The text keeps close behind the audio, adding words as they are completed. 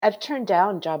I've turned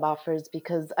down job offers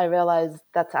because I realized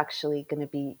that's actually going to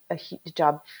be a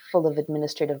job full of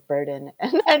administrative burden.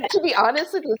 And to be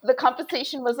honest with you, the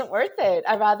compensation wasn't worth it.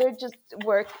 I'd rather just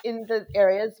work in the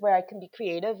areas where I can be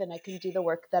creative and I can do the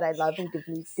work that I love and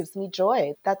gives me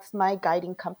joy. That's my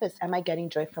guiding compass. Am I getting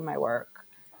joy from my work?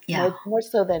 Yeah. More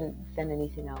so than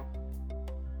anything else.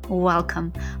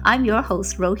 Welcome. I'm your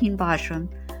host, Roheen Bajram.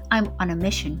 I'm on a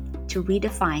mission to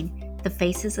redefine the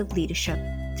faces of leadership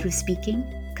through speaking,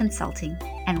 consulting,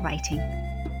 and writing.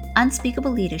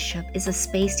 Unspeakable Leadership is a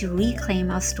space to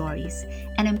reclaim our stories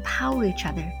and empower each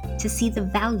other to see the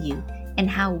value in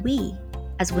how we,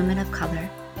 as women of color,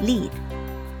 lead.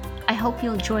 I hope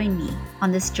you'll join me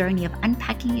on this journey of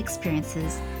unpacking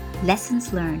experiences,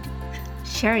 lessons learned,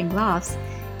 sharing laughs,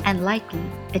 and likely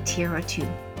a tear or two.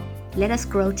 Let us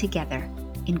grow together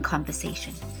in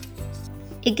conversation.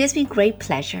 It gives me great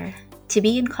pleasure to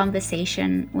be in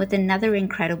conversation with another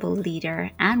incredible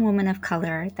leader and woman of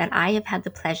color that I have had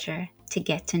the pleasure to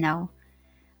get to know,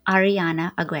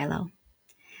 Ariana Arguello.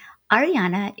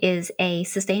 Ariana is a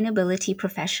sustainability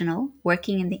professional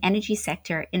working in the energy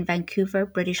sector in Vancouver,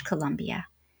 British Columbia.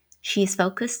 She is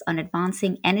focused on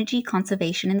advancing energy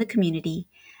conservation in the community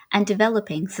and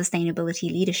developing sustainability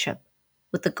leadership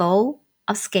with the goal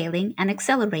of scaling and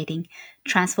accelerating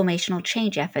transformational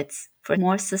change efforts for a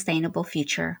more sustainable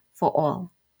future for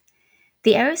all.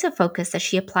 The areas of focus that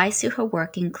she applies to her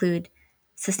work include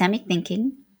systemic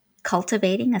thinking,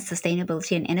 cultivating a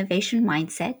sustainability and innovation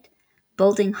mindset,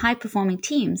 building high performing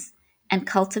teams, and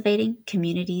cultivating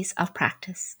communities of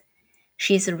practice.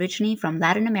 She is originally from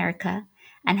Latin America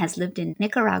and has lived in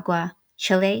Nicaragua,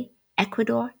 Chile,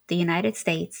 Ecuador, the United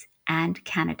States, and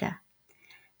Canada.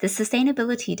 The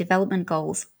Sustainability Development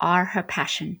Goals are her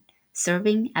passion,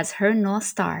 serving as her North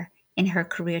Star in her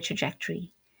career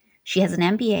trajectory. She has an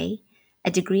MBA,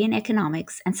 a degree in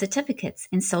economics, and certificates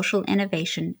in social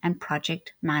innovation and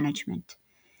project management.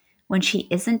 When she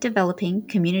isn't developing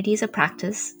communities of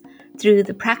practice through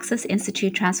the Praxis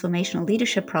Institute Transformational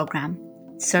Leadership Program,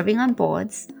 serving on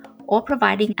boards, or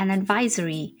providing an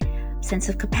advisory sense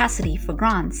of capacity for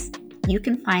grants, you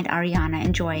can find Ariana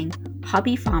enjoying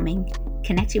hobby farming,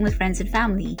 connecting with friends and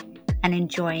family, and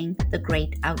enjoying the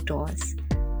great outdoors.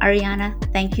 Ariana,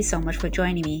 thank you so much for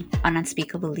joining me on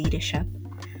Unspeakable Leadership.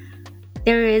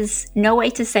 There is no way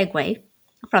to segue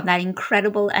from that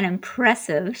incredible and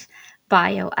impressive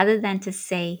bio other than to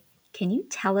say, can you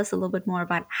tell us a little bit more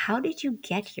about how did you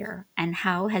get here and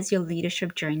how has your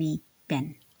leadership journey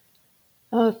been?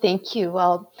 Oh, thank you.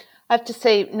 Well, I have to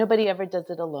say, nobody ever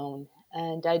does it alone.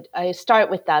 And I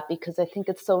start with that because I think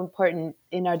it's so important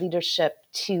in our leadership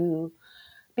to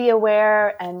be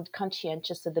aware and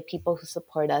conscientious of the people who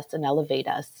support us and elevate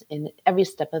us in every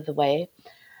step of the way.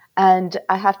 And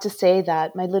I have to say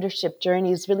that my leadership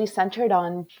journey is really centered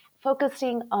on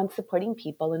focusing on supporting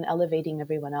people and elevating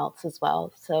everyone else as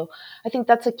well. So I think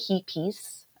that's a key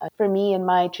piece. For me in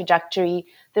my trajectory,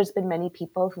 there's been many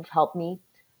people who've helped me,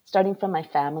 starting from my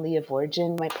family of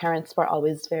origin. My parents were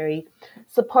always very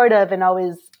supportive and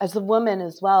always, as a woman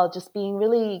as well, just being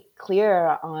really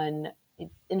clear on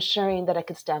ensuring that I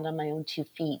could stand on my own 2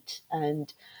 feet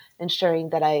and ensuring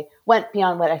that I went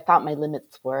beyond what I thought my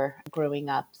limits were growing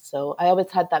up. So I always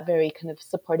had that very kind of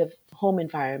supportive home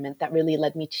environment that really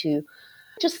led me to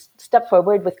just step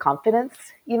forward with confidence,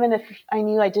 even if I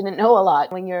knew I didn't know a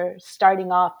lot. When you're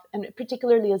starting off, and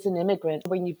particularly as an immigrant,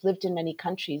 when you've lived in many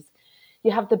countries,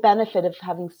 you have the benefit of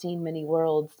having seen many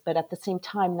worlds, but at the same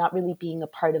time, not really being a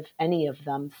part of any of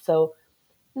them. So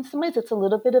in some ways, it's a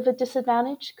little bit of a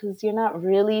disadvantage because you're not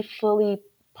really fully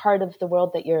part of the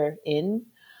world that you're in.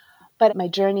 But my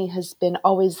journey has been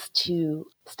always to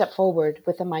step forward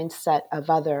with a mindset of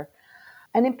other.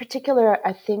 And in particular,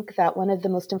 I think that one of the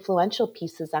most influential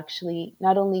pieces, actually,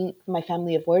 not only my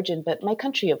family of origin, but my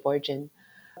country of origin.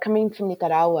 Coming from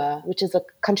Nicaragua, which is a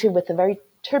country with a very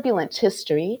turbulent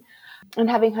history, and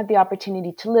having had the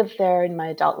opportunity to live there in my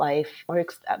adult life, or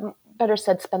better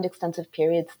said, spend extensive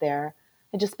periods there,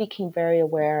 I just became very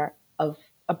aware of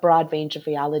a broad range of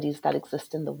realities that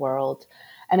exist in the world.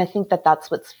 And I think that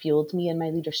that's what's fueled me in my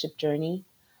leadership journey,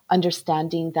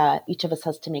 understanding that each of us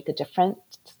has to make a difference.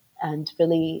 And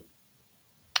really,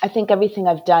 I think everything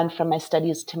I've done from my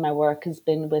studies to my work has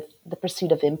been with the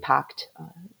pursuit of impact,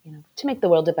 to make the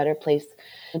world a better place,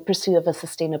 in pursuit of a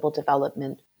sustainable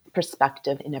development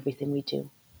perspective in everything we do.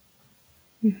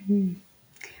 Mm-hmm.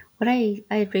 What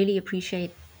I really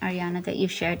appreciate, Ariana, that you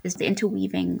shared is the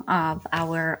interweaving of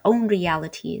our own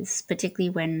realities,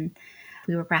 particularly when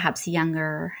we were perhaps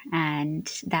younger,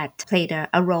 and that played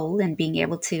a role in being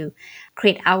able to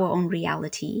create our own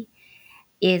reality.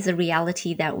 is a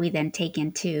reality that we then take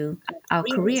into our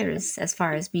careers as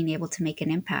far as being able to make an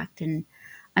impact. And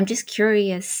I'm just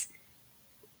curious,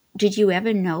 did you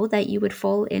ever know that you would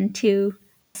fall into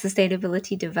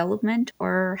sustainability development,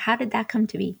 or how did that come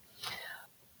to be?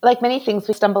 Like many things,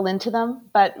 we stumble into them.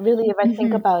 But really, if I think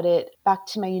Hmm. about it, back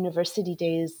to my university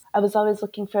days, I was always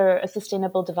looking for a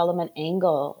sustainable development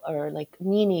angle or like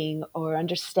meaning or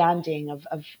understanding of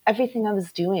everything I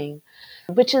was doing,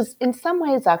 which is in some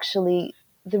ways actually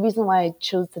the reason why I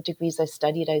chose the degrees I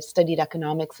studied. I studied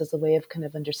economics as a way of kind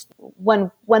of understanding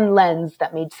one lens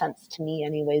that made sense to me,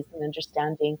 anyways, in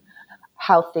understanding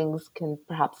how things can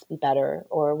perhaps be better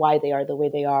or why they are the way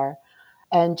they are.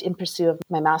 And in pursuit of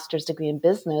my master's degree in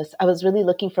business, I was really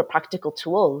looking for practical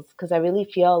tools because I really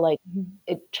feel like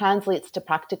it translates to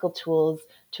practical tools,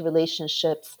 to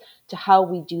relationships, to how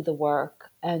we do the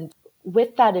work. And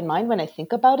with that in mind, when I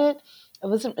think about it, I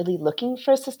wasn't really looking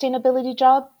for a sustainability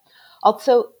job.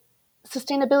 Also,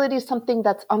 sustainability is something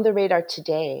that's on the radar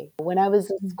today. When I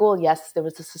was in school, yes, there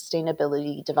was a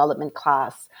sustainability development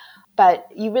class, but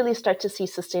you really start to see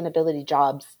sustainability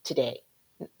jobs today,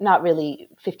 not really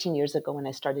 15 years ago when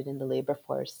I started in the labor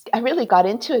force. I really got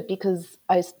into it because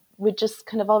I would just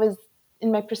kind of always,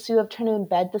 in my pursuit of trying to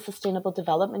embed the sustainable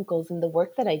development goals in the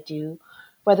work that I do,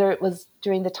 whether it was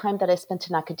during the time that I spent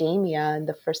in academia in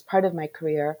the first part of my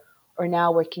career or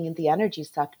now working in the energy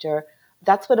sector,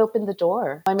 that's what opened the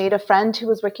door. I made a friend who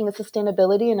was working in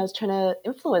sustainability and I was trying to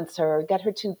influence her, get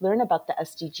her to learn about the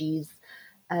SDGs.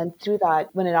 And through that,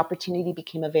 when an opportunity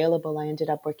became available, I ended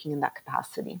up working in that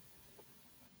capacity.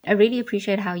 I really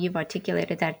appreciate how you've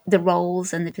articulated that the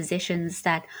roles and the positions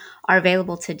that are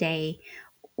available today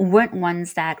weren't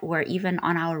ones that were even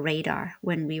on our radar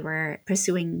when we were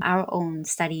pursuing our own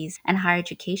studies and higher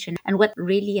education. And what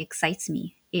really excites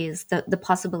me is the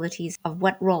possibilities of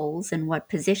what roles and what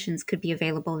positions could be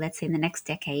available, let's say, in the next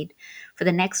decade for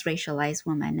the next racialized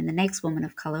woman and the next woman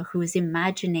of color who is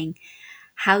imagining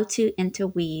how to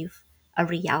interweave a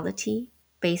reality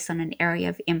based on an area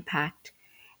of impact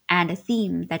and a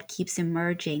theme that keeps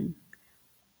emerging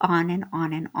on and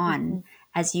on and on, Mhm.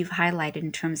 as you've highlighted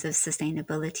in terms of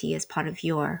sustainability as part of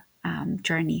your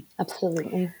journey.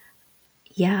 Absolutely.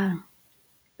 Yeah.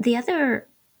 The other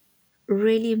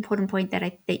really important point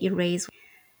that you raised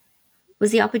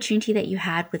was the opportunity that you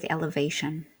had with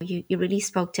elevation. You really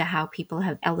spoke to how people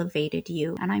have elevated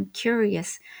you. And I'm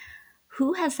curious,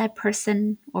 who has that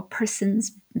person or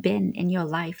persons been in your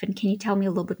life? And can you tell me a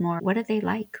little bit more? What are they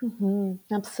like?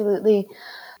 Absolutely.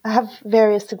 I have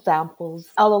various examples.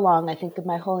 All along, I think, of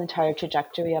my whole entire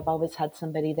trajectory, I've always had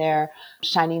somebody there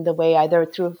shining the way, either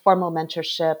through formal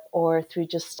mentorship or through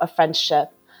just a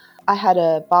friendship. I had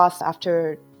a boss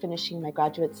after finishing my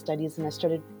graduate studies and I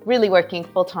started really working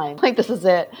full time. Like, this is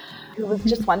it. Who was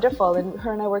just wonderful. And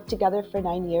her and I worked together for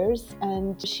 9 years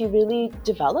and she really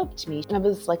developed me. I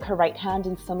was like her right hand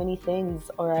in so many things,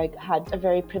 or I had a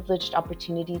very privileged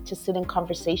opportunity to sit in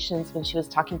conversations when she was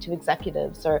talking to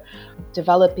executives or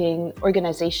developing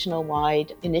organizational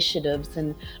wide initiatives,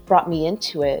 and brought me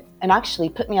into it and actually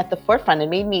put me at the forefront and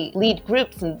made me lead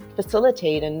groups and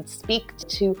facilitate and speak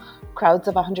to crowds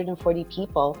of 140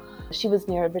 people. She was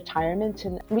near retirement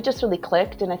and we just really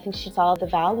clicked, and I think she saw the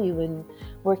value in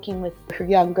working with her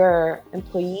younger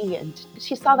employee, and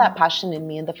she saw that passion in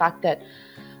me and the fact that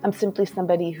I'm simply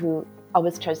somebody who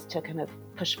always tries to kind of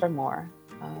push for more,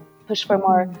 push for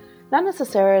more, not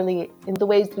necessarily in the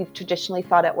ways we've traditionally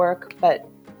thought at work, but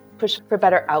push for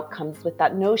better outcomes with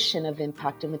that notion of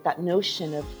impact and with that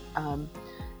notion of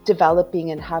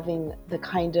developing and having the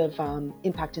kind of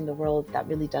impact in the world that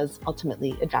really does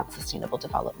ultimately advance sustainable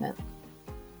development.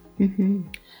 Mm-hmm.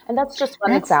 And that's just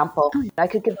one That's example. I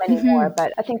could give many more, mhm.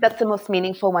 but I think that's the most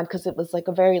meaningful one because it was like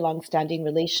a very long-standing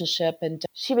relationship. And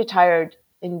she retired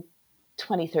in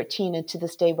 2013, and to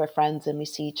this day we're friends and we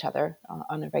see each other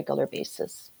on a regular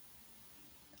basis.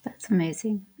 That's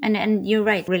amazing. And you're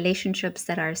right. Relationships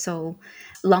that are so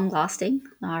long lasting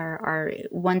are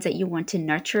ones that you want to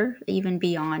nurture even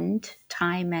beyond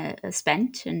time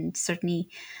spent. And certainly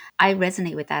I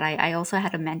resonate with that. I also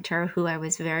had a mentor who I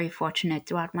was very fortunate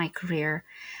throughout my career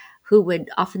who would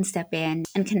often step in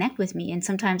and connect with me. And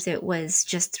sometimes it was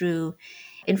just through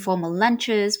informal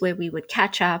lunches where we would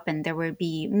catch up, and there would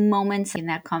be moments in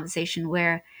that conversation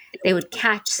where they would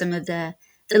catch some of the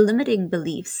limiting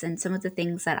beliefs and some of the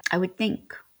things that I would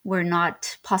think were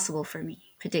not possible for me,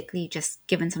 particularly just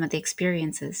given some of the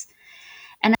experiences.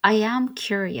 And I am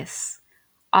curious,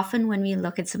 often when we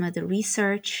look at some of the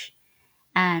research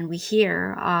and we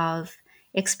hear of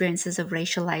experiences of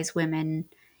racialized women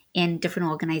in different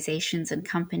organizations and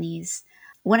companies,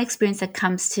 one experience that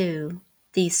comes to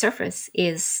the surface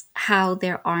is how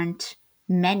there aren't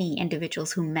many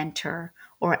individuals who mentor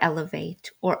or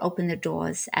elevate or open the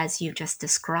doors as you just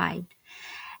described.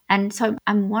 And so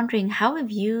I'm wondering, how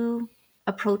have you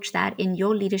approached that in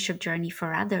your leadership journey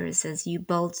for others as you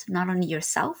build not only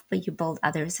yourself, but you build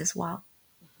others as well?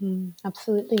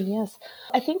 Absolutely, yes.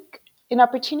 I think in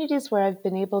opportunities where I've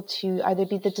been able to either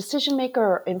be the decision maker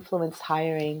or influence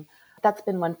hiring, that's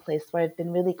been one place where I've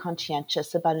been really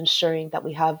conscientious about ensuring that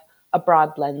we have a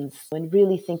broad lens and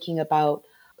really thinking about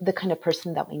the kind of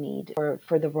person that we need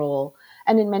for the role.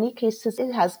 And in many cases,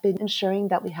 it has been ensuring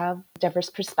that we have diverse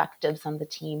perspectives on the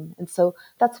team. And so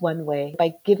that's one way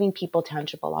by giving people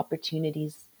tangible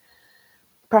opportunities.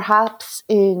 Perhaps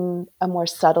in a more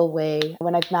subtle way,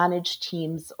 when I've managed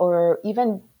teams or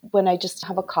even when I just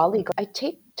have a colleague, I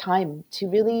take time to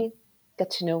really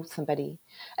get to know somebody.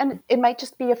 And it might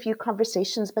just be a few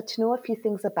conversations, but to know a few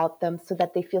things about them so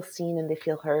that they feel seen and they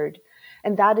feel heard.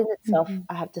 And that in itself, Mhm.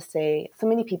 I have to say, so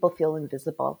many people feel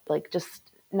invisible, like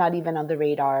just not even on the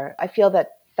radar. I feel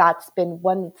that that's been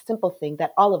one simple thing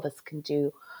that all of us can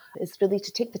do is really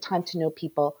to take the time to know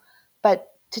people,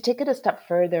 but to take it a step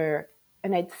further,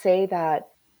 and I'd say that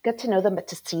get to know them, but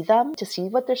to see them, to see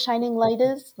what their shining light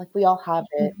is, like we all have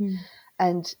it, Mhm.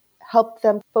 and help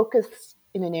them focus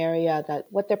in an area that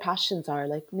what their passions are.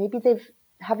 Like maybe they've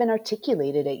haven't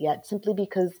articulated it yet simply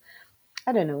because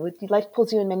I don't know, life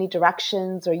pulls you in many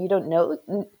directions or you don't know.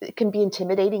 It can be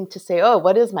intimidating to say, oh,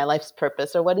 what is my life's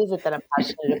purpose or what is it that I'm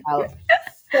passionate about?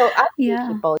 So asking Yeah.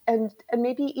 people, and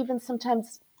maybe even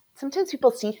sometimes people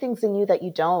see things in you that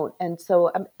you don't, and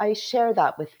so I share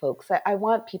that with folks. I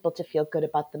want people to feel good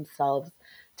about themselves,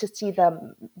 to see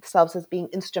themselves as being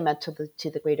instrumental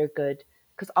to the greater good,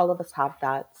 because all of us have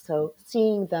that. So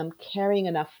seeing them, caring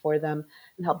enough for them,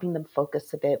 and helping them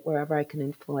focus a bit wherever I can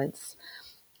influence.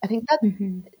 I think that,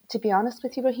 Mhm. to be honest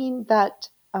with you, Raheem, that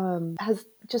has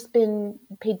just been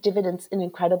paid dividends in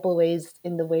incredible ways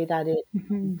in the way that it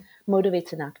Mhm.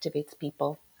 motivates and activates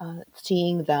people.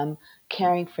 Seeing them,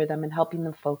 caring for them, and helping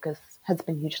them focus has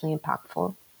been hugely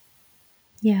impactful.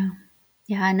 Yeah.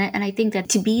 Yeah. And I think that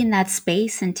to be in that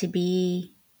space and to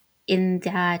be in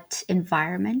that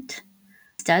environment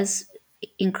does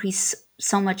increase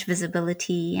so much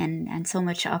visibility and so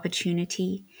much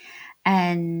opportunity.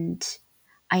 And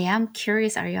I am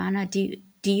curious, Ariana,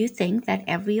 do you think that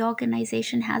every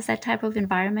organization has that type of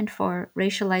environment for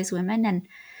racialized women? And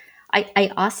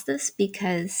I ask this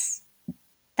because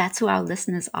that's who our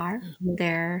listeners are. Mhm.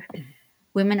 They're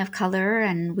women of color,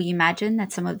 and we imagine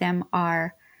that some of them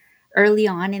are early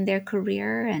on in their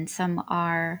career and some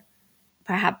are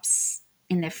perhaps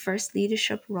in their first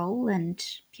leadership role. And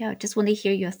yeah, just want to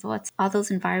hear your thoughts. Are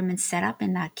those environments set up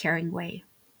in that caring way?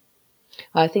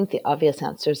 I think the obvious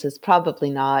answers is probably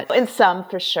not. In some,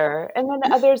 for sure, and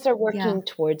then others are Yeah. working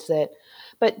towards it.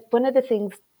 But one of the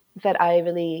things that I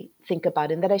really think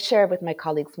about and that I share with my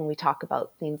colleagues when we talk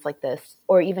about themes like this,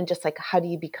 or even just like how do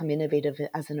you become innovative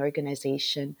as an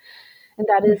organization, and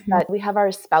that is Hmm. that we have our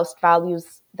espoused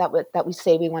values that we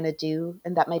say we want to do,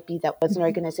 and that might be that as an Hmm.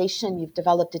 organization you've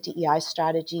developed a DEI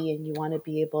strategy and you want to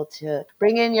be able to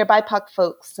bring in your BIPOC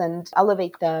folks and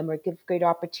elevate them or give greater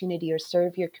opportunity or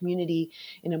serve your community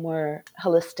in a more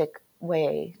holistic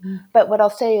way. But what I'll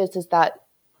say is that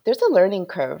there's a learning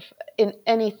curve in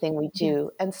anything we Yeah.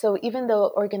 do. And so even though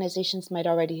organizations might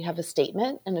already have a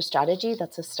statement and a strategy,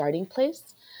 that's a starting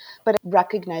place, but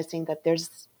recognizing that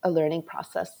there's a learning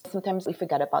process. Sometimes we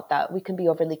forget about that. We can be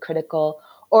overly critical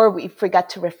or we forget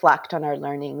to reflect on our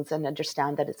learnings and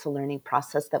understand that it's a learning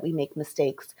process, that we make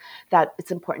mistakes, that it's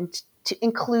important to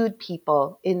include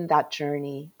people in that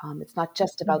journey. It's not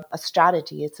just about a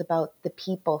strategy, it's about the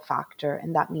people factor,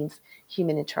 and that means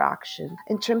human interaction.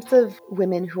 In terms of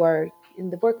women who are in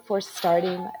the workforce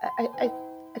starting, I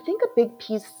think a big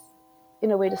piece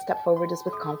in a way to step forward is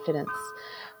with confidence,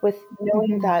 with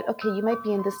knowing Hmm. that, okay, you might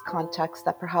be in this context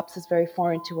that perhaps is very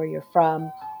foreign to where you're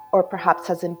from, or perhaps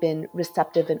hasn't been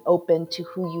receptive and open to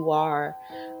who you are,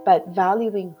 but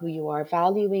valuing who you are,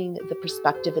 valuing the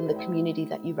perspective and the community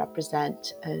that you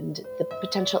represent, and the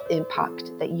potential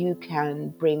impact that you can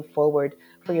bring forward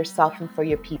for yourself and for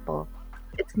your people.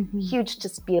 It's Hmm. huge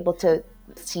to be able to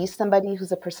see somebody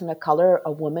who's a person of color,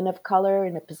 a woman of color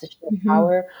in a position of Hmm.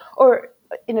 power, or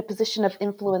in a position of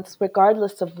influence,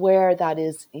 regardless of where that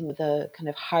is in the kind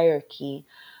of hierarchy.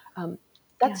 Um, Yeah.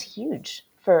 that's huge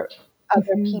for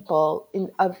other Hmm. people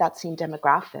of that same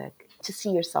demographic to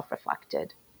see yourself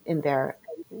reflected in there.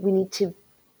 We need to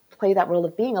play that role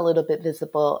of being a little bit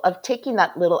visible, of taking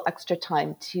that little extra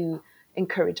time to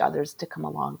encourage others to come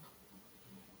along.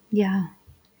 Yeah.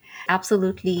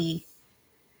 Absolutely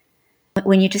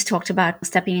When you just talked about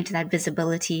stepping into that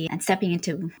visibility and stepping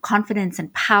into confidence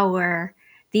and power,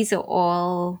 these are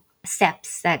all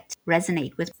steps that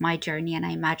resonate with my journey, and I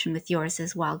imagine with yours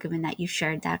as well, given that you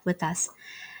shared that with us.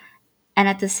 And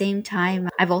at the same time,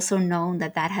 I've also known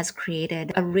that that has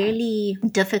created a really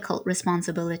difficult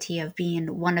responsibility of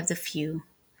being one of the few.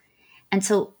 And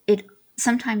so it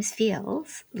sometimes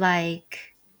feels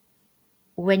like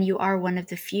when you are one of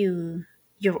the few,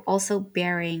 you're also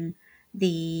bearing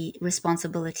the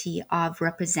responsibility of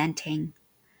representing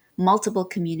multiple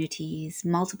communities,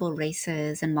 multiple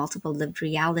races, and multiple lived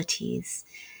realities.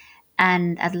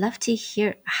 And I'd love to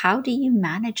hear, how do you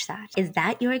manage that? Is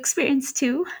that your experience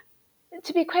too?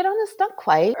 To be quite honest, not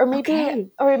quite. Or maybe Okay.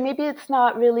 it's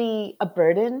not really a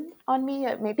burden on me.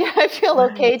 Maybe I feel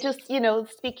okay Right. just,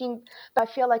 speaking, but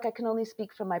I feel like I can only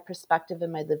speak from my perspective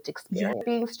and my lived Yeah. experience.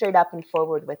 Being straight up and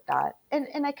forward with that.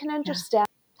 And I can Yeah. understand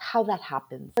how that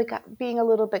happens. Like being a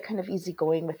little bit kind of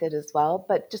easygoing with it as well,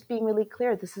 but just being really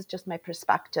clear, this is just my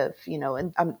perspective,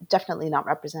 and I'm definitely not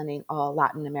representing all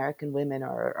Latin American women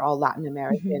or all Latin Hmm.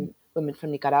 American women from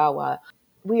Nicaragua.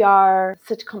 We are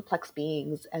such complex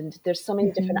beings, and there's so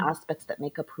many different Hmm. aspects that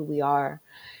make up who we are.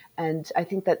 And I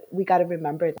think that we got to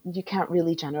remember that you can't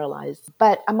really generalize.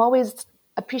 But I'm always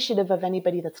appreciative of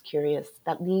anybody that's curious,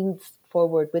 that leans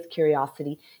forward with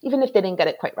curiosity, even if they didn't get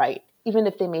it quite right, even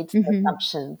if they made some Hmm.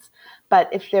 assumptions. But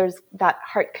if there's that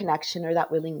heart connection or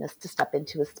that willingness to step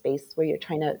into a space where you're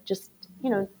trying to just,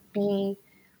 be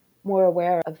more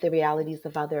aware of the realities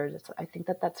of others, I think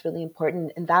that that's really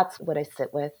important. And that's what I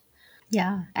sit with.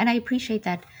 Yeah. And I appreciate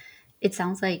that. It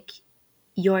sounds like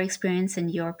your experience and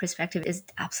your perspective is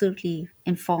absolutely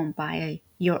informed by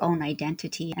your own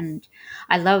identity. And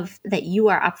I love that you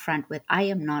are upfront with, I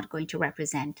am not going to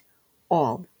represent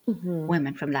all Hmm.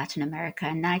 women from Latin America.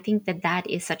 And I think that that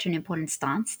is such an important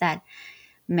stance that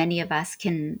many of us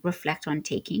can reflect on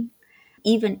taking,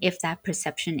 even if that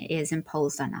perception is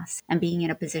imposed on us, and being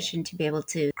in a position to be able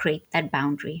to create that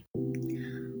boundary.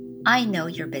 I know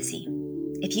you're busy.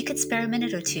 If you could spare a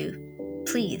minute or two,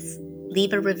 please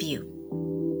leave a review.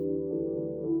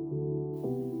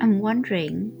 I'm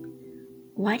wondering,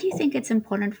 why do you think it's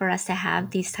important for us to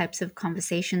have these types of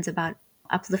conversations about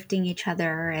uplifting each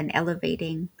other and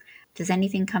elevating? Does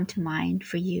anything come to mind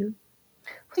for you?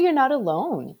 Well, you're not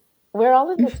alone. We're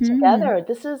all in this Hmm. together.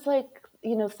 This is like,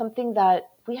 something that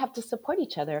we have to support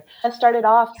each other. I started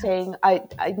off saying I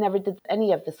never did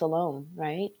any of this alone,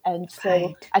 right? And so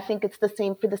Right. I think it's the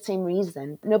same for the same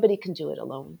reason. Nobody can do it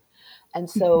alone. And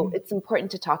so Hmm. it's important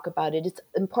to talk about it. It's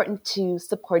important to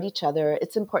support each other.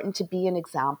 It's important to be an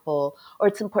example, or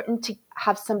it's important to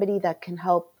have somebody that can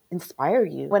help inspire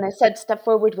you. When I said step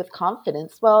forward with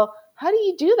confidence, well, how do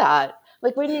you do that?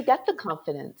 Like, where do you get the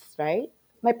confidence, right?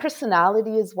 My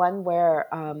personality is one where,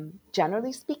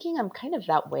 generally speaking, I'm kind of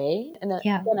that way. And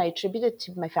Yeah. again, I attribute it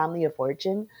to my family of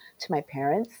origin, to my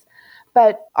parents.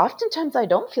 But oftentimes I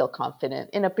don't feel confident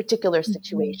in a particular Hmm.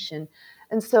 situation.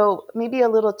 And so maybe a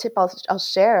little tip I'll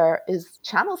share is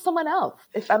channel someone else.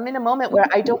 If I'm in a moment where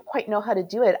I don't quite know how to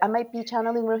do it, I might be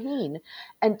channeling Roheen.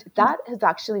 And that has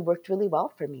actually worked really well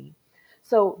for me.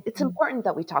 So it's important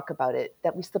that we talk about it,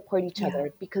 that we support each Yeah.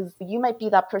 other, because you might be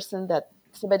that person that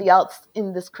somebody else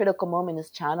in this critical moment is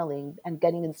channeling and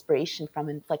getting inspiration from.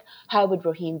 And it's like, how would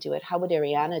Roheen do it? How would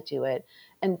Ariana do it?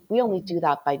 And we only do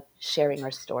that by sharing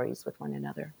our stories with one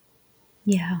another.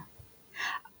 Yeah.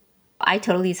 I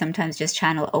totally sometimes just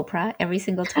channel Oprah every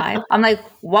single time. I'm like,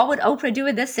 what would Oprah do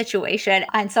in this situation?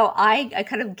 And so I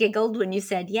kind of giggled when you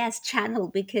said, yes, channel,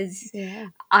 because Yeah.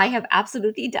 I have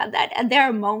absolutely done that. And there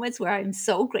are moments where I'm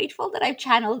so grateful that I've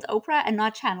channeled Oprah and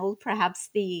not channeled perhaps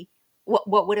the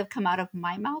what would have come out of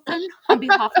my mouth on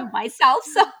behalf of myself.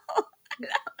 So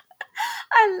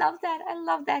I love that. I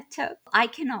love that tip. I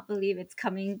cannot believe it's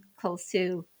coming close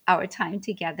to our time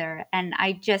together. And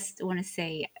I just want to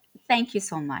say thank you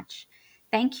so much.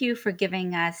 Thank you for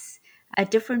giving us a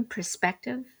different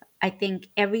perspective. I think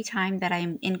every time that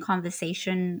I'm in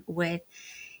conversation with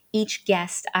each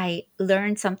guest, I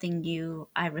learn something new,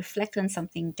 I reflect on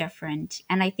something different.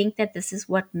 And I think that this is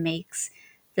what makes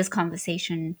this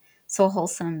conversation so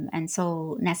wholesome and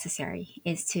so necessary,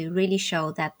 is to really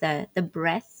show that the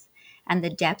breadth and the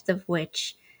depth of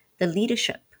which the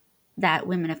leadership that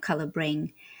women of color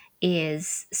bring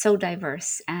is so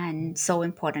diverse and so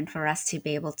important for us to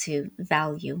be able to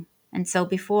value. And so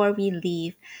before we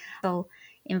leave, I'll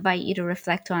invite you to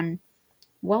reflect on,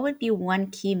 what would be one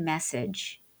key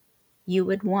message you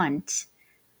would want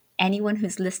anyone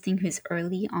who's listening who's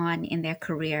early on in their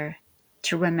career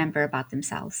to remember about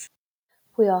themselves?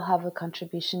 We all have a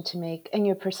contribution to make, and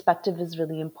your perspective is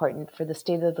really important for the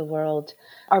state of the world.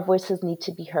 Our voices need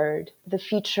to be heard. The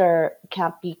future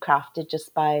can't be crafted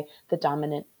just by the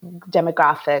dominant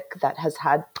demographic that has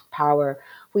had power.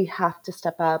 We have to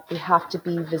step up, we have to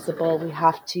be visible, we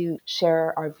have to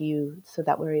share our view so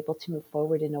that we're able to move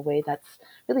forward in a way that's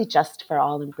really just for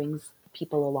all and brings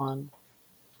people along.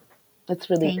 It's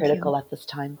really Thank you. critical at this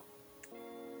time.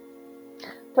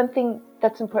 One thing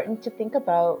that's important to think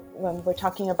about when we're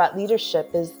talking about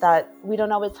leadership is that we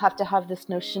don't always have to have this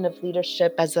notion of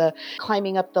leadership as a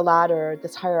climbing up the ladder,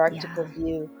 this hierarchical Yeah.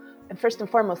 view. And first and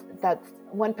foremost, that's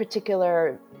one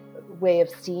particular way of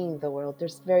seeing the world.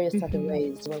 There's various other Hmm.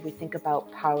 ways where we think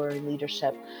about power and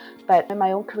leadership. But in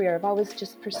my own career, I've always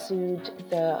just pursued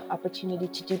the opportunity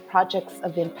to do projects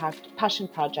of impact, passion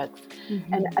projects.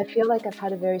 And Hmm. I feel like I've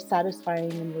had a very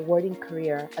satisfying and rewarding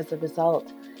career as a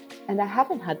result. And I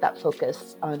haven't had that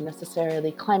focus on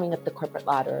necessarily climbing up the corporate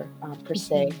ladder per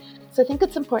se. Hmm. So I think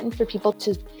it's important for people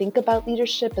to think about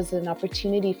leadership as an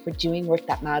opportunity for doing work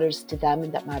that matters to them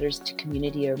and that matters to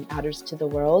community or matters to the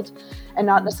world, and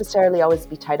not Hmm. necessarily always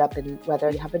be tied up in whether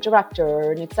you have a director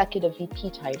or an executive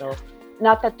VP title.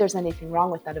 Not that there's anything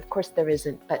wrong with that, of course there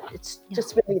isn't, but it's Yeah.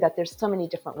 just really that there's so many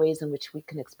different ways in which we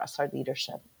can express our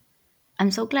leadership. I'm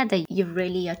so glad that you've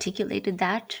really articulated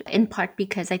that, in part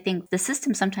because I think the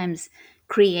system sometimes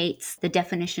creates the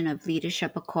definition of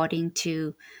leadership according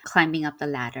to climbing up the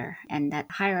ladder and that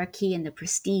hierarchy and the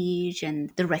prestige and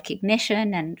the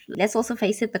recognition. And let's also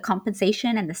face it, the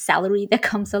compensation and the salary that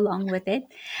comes along with it,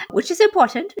 which is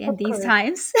important in Of these course.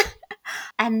 times.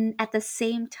 And at the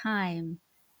same time,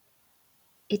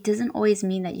 it doesn't always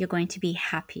mean that you're going to be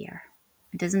happier.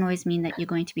 It doesn't always mean that you're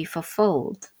going to be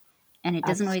fulfilled. And it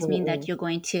doesn't always mean that Absolutely. you're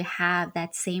going to have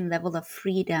that same level of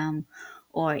freedom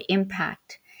or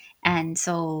impact. And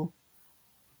so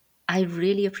I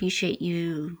really appreciate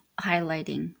you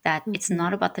highlighting that it's Mhm.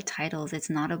 not about the titles,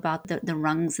 it's not about the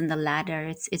rungs in the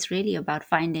ladder. It's really about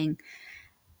finding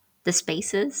the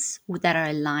spaces that are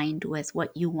aligned with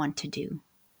what you want to do.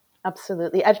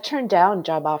 Absolutely. I've turned down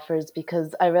job offers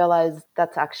because I realized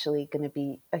that's actually going to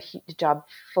be a job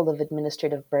full of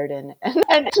administrative burden.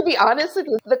 And to be honest with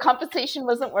you, the compensation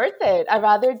wasn't worth it. I'd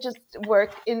rather just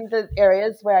work in the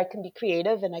areas where I can be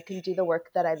creative and I can do the work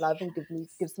that I love and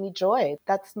gives me joy.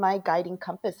 That's my guiding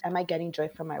compass. Am I getting joy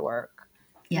from my work?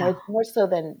 Yeah. More so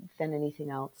than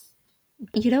anything else.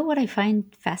 You know what I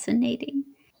find fascinating?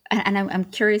 And I'm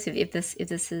curious if this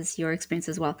is your experience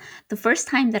as well. The first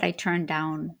time that I turned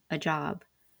down a job,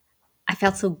 I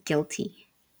felt so guilty.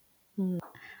 Mm.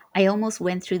 I almost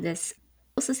went through this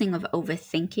processing of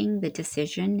overthinking the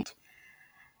decision.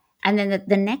 And then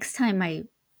the next time I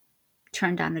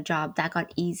turned down a job, that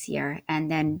got easier. And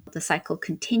then the cycle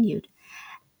continued.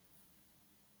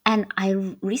 And I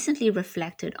recently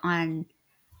reflected on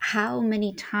how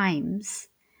many times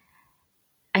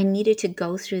I needed to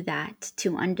go through that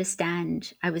to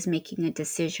understand I was making a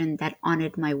decision that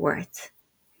honored my worth.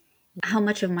 How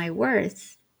much of my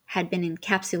worth had been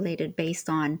encapsulated based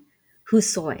on who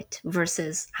saw it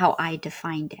versus how I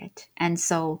defined it. And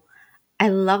so I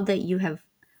love that you have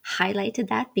highlighted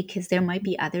that because there might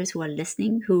be others who are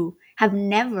listening who have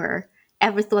never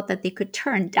ever thought that they could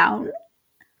turn down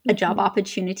a job Mhm.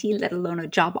 opportunity, let alone a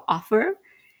job offer,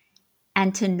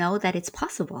 and to know that it's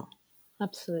possible.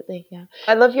 Absolutely, yeah.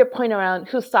 I love your point around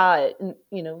who saw it, and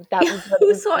that Yeah, was what it who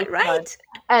was saw it based on. right?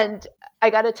 And I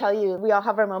got to tell you, we all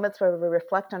have our moments where we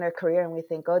reflect on our career and we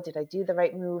think, "Oh, did I do the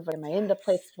right move? Am I in the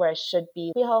place where I should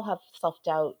be?" We all have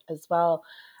self-doubt as well.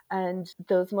 And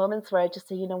those moments where I just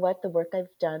say, "You know what? The work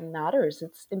I've done matters.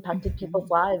 It's impacted people's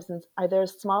Mhm. lives, and either a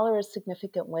small or a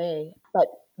significant way." But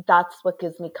that's what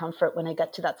gives me comfort when I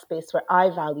get to that space where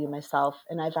I value myself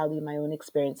and I value my own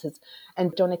experiences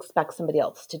and don't expect somebody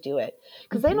else to do it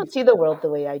because they Mhm. don't see the world the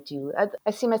way I do. I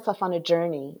see myself on a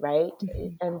journey, right?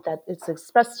 Mhm. And that it's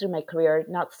expressed through my career,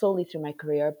 not solely through my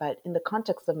career, but in the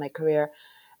context of my career.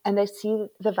 And I see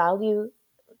the value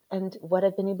and what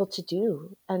I've been able to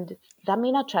do. And that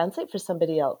may not translate for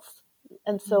somebody else.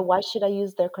 And so why should I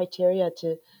use their criteria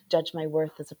to judge my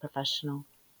worth as a professional?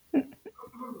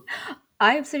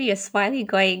 I'm sitting here smiling,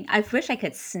 going, I wish I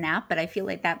could snap, but I feel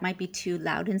like that might be too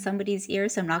loud in somebody's ear.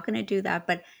 So I'm not going to do that.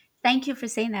 But thank you for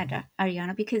saying that,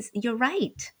 Ariana, because you're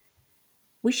right.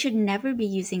 We should never be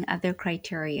using other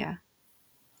criteria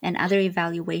and other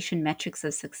evaluation metrics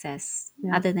of success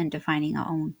Yeah. other than defining our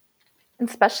own. And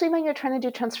especially when you're trying to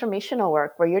do transformational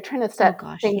work where you're trying to Oh, set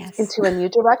gosh, things yes. into a new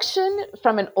direction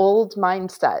from an old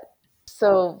mindset.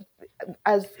 So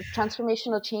as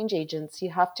transformational change agents, you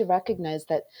have to recognize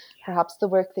that perhaps the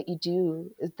work that you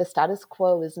do, the status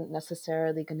quo isn't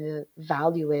necessarily going to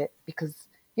value it because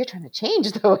you're trying to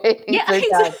change the way Yeah, things are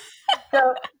done. exactly.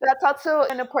 So that's also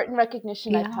an important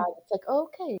recognition I've Yeah. had. It's like,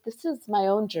 okay, this is my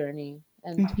own journey,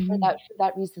 and Hmm. for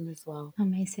that reason as well.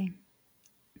 Amazing.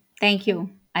 Thank So, you.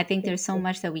 I think thank there's so you.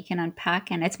 much that we can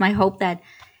unpack, and it's my hope that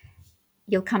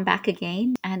you'll come back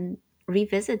again and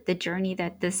revisit the journey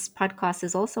that this podcast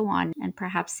is also on, and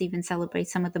perhaps even celebrate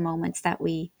some of the moments that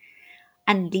we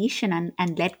unleash and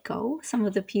let go, some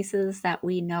of the pieces that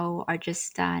we know are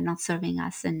just not serving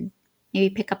us, and maybe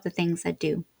pick up the things that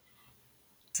do.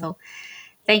 So,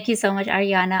 thank you so much,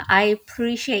 Ariana. I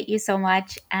appreciate you so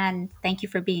much, and thank you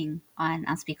for being on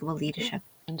Unspeakable Leadership.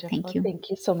 Thank Wonderful. you. Thank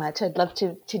you so much. I'd love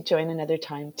to join another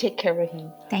time. Take care,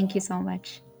 Rahim. Thank you so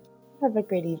much. Have a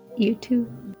great evening. You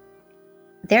too.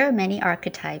 There are many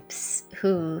archetypes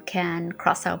who can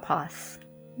cross our paths,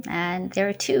 and there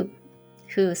are two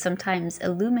who sometimes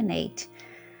illuminate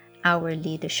our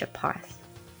leadership path.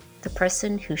 The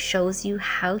person who shows you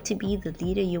how to be the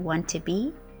leader you want to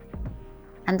be,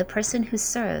 and the person who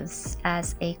serves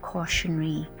as a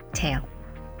cautionary tale.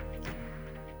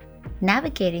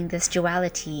 Navigating this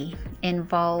duality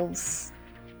involves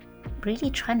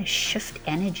really trying to shift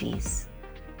energies,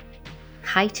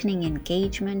 heightening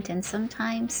engagement, and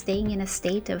sometimes staying in a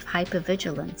state of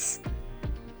hypervigilance.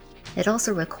 It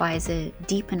also requires a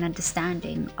deepened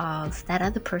understanding of that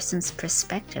other person's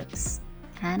perspectives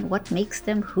and what makes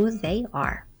them who they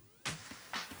are.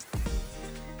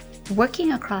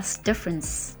 Working across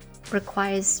difference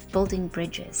requires building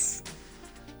bridges,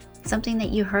 something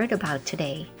that you heard about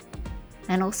today,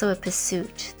 and also a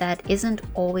pursuit that isn't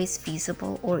always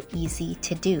feasible or easy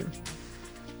to do.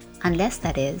 Unless,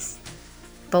 that is,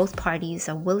 both parties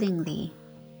are willingly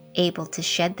able to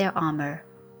shed their armor,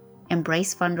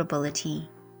 embrace vulnerability,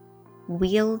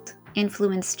 wield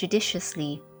influence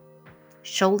judiciously,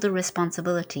 shoulder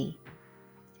responsibility,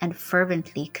 and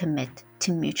fervently commit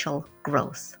to mutual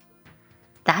growth.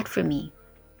 That, for me,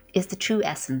 is the true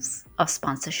essence of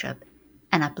sponsorship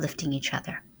and uplifting each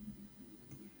other.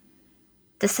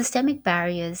 The systemic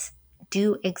barriers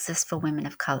do exist for women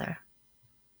of color,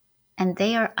 and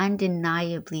they are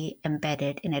undeniably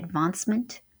embedded in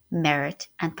advancement, merit,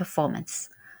 and performance.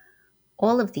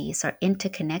 All of these are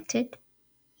interconnected,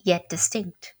 yet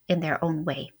distinct in their own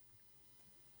way.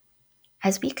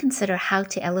 As we consider how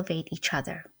to elevate each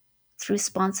other through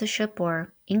sponsorship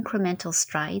or incremental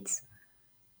strides,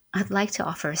 I'd like to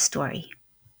offer a story.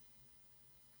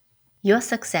 Your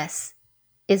success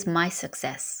is my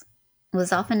success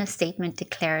was often a statement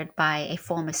declared by a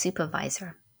former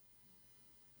supervisor.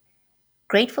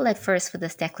 Grateful at first for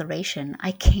this declaration,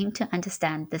 I came to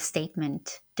understand this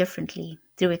statement differently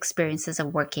through experiences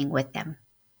of working with them.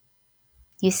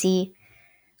 You see,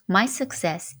 my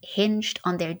success hinged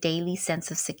on their daily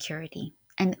sense of security,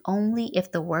 and only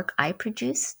if the work I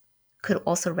produced could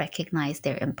also recognize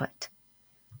their input.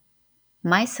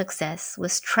 My success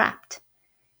was trapped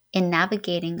in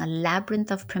navigating a labyrinth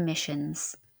of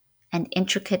permissions and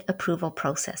intricate approval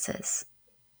processes.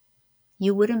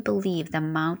 You wouldn't believe the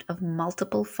amount of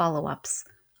multiple follow-ups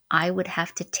I would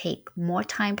have to take more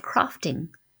time crafting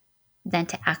than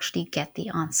to actually get the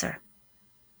answer.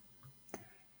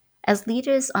 As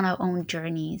leaders on our own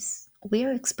journeys, we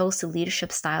are exposed to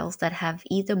leadership styles that have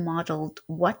either modeled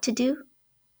what to do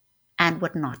and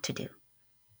what not to do.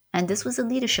 And this was a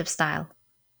leadership style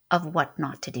of what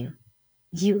not to do.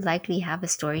 You likely have a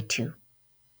story too.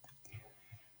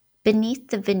 Beneath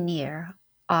the veneer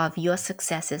of your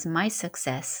success is my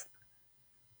success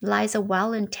lies a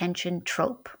well-intentioned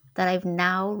trope that I've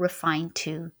now refined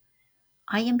to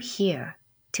I am here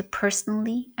to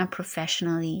personally and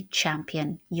professionally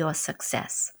champion your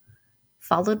success,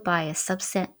 followed by a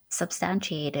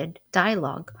substantiated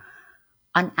dialogue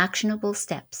on actionable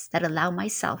steps that allow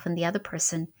myself and the other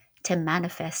person to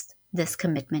manifest this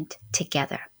commitment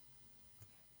together.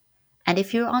 And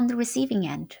if you're on the receiving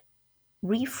end,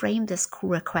 reframe this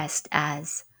request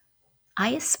as I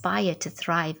aspire to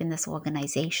thrive in this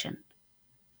organization,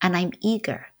 and I'm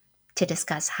eager to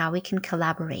discuss how we can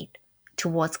collaborate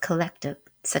towards collective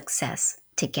success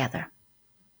together.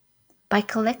 By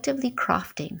collectively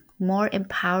crafting more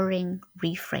empowering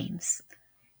reframes,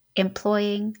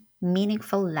 employing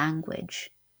meaningful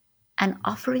language, and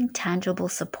offering tangible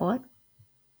support,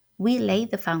 we lay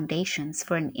the foundations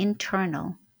for an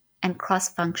internal and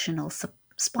cross-functional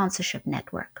sponsorship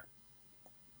network.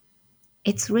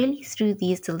 It's really through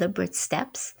these deliberate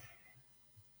steps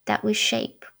that we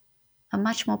shape a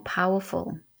much more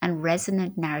powerful and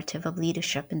resonant narrative of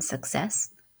leadership and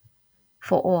success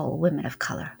for all women of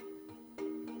color.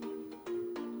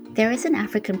 There is an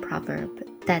African proverb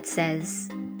that says,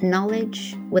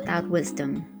 knowledge without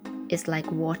wisdom is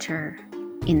like water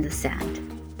in the sand.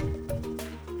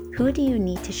 Who do you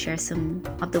need to share some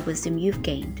of the wisdom you've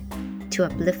gained to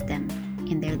uplift them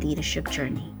in their leadership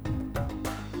journey?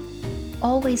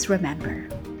 Always remember,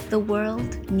 the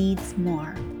world needs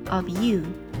more of you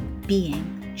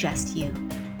being just you.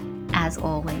 As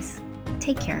always,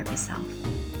 take care of yourself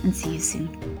and see you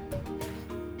soon.